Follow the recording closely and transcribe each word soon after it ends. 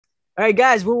All right,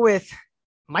 guys, we're with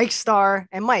Mike Starr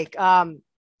and Mike. I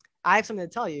have something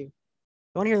to tell you. You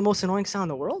want to hear the most annoying sound in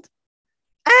the world?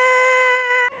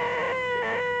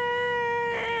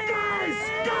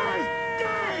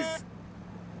 Guys!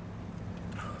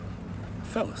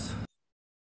 Fellas,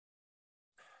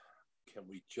 can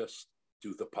we just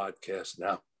do the podcast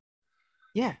now?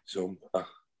 Yeah, Zoom. of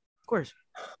course.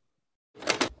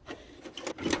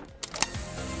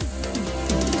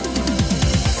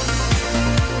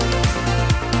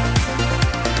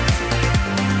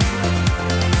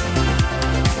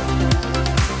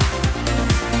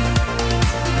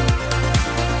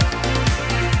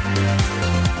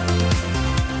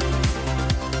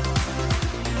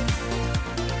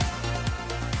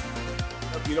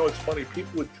 You know, it's funny.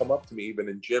 People would come up to me even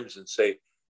in gyms and say,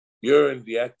 "You're in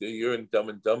the actor. You're in Dumb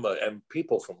and Dumber," and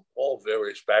people from all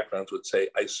various backgrounds would say,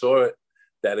 "I saw it.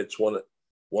 That it's one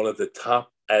of the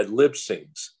top ad lib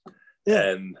scenes," Yeah.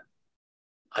 and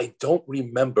I don't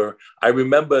remember. I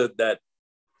remember that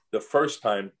the first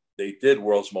time they did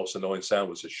World's Most Annoying Sound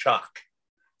was a shock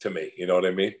to me. You know what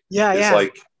I mean? Yeah, It's yeah.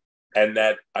 like, and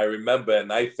that I remember,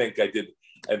 and I think I did.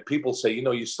 And people say, you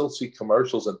know, you still see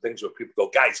commercials and things where people go,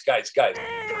 guys. And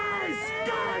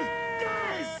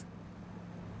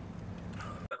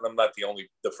I'm not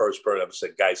the first person ever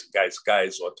said guys,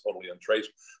 or totally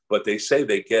untraceable. But they say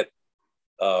they get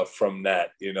from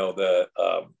that, you know, the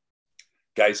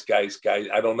guys.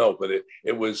 I don't know, but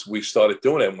it was, we started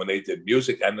doing it when they did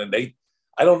music. And then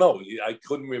I don't know, I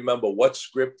couldn't remember what's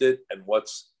scripted and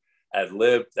what's ad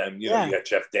libbed. And, you know, you got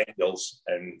Jeff Daniels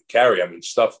and Carrey. I mean,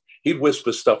 stuff, he'd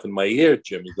whisper stuff in my ear,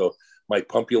 Jim. He'd go, "Mike,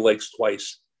 pump your legs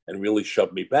twice and really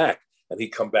shove me back." And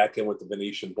he'd come back in with the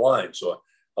Venetian blinds, or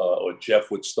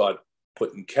Jeff would start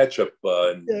putting ketchup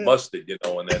and mustard, you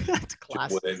know, and then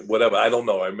whatever. I don't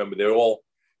know. I remember there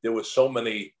was so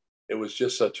many. It was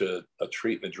just such a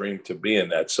treat and a dream to be in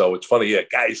that. So it's funny. Yeah,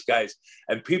 guys.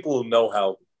 And people who know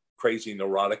how crazy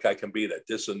neurotic I can be, that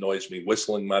this annoys me,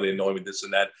 whistling might annoy me, this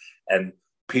and that. And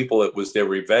people, it was their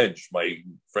revenge. My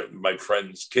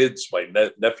friends' kids, my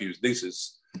nephews,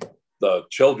 nieces, the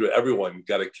children, everyone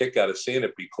got a kick out of seeing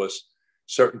it because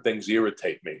certain things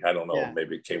irritate me. I don't know,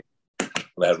 maybe it came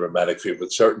when I had rheumatic fever,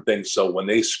 but certain things. So when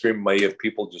they screamed in my ear,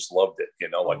 people just loved it, you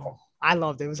know, like, I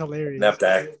loved it. It was hilarious. Snap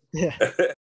back. Yeah.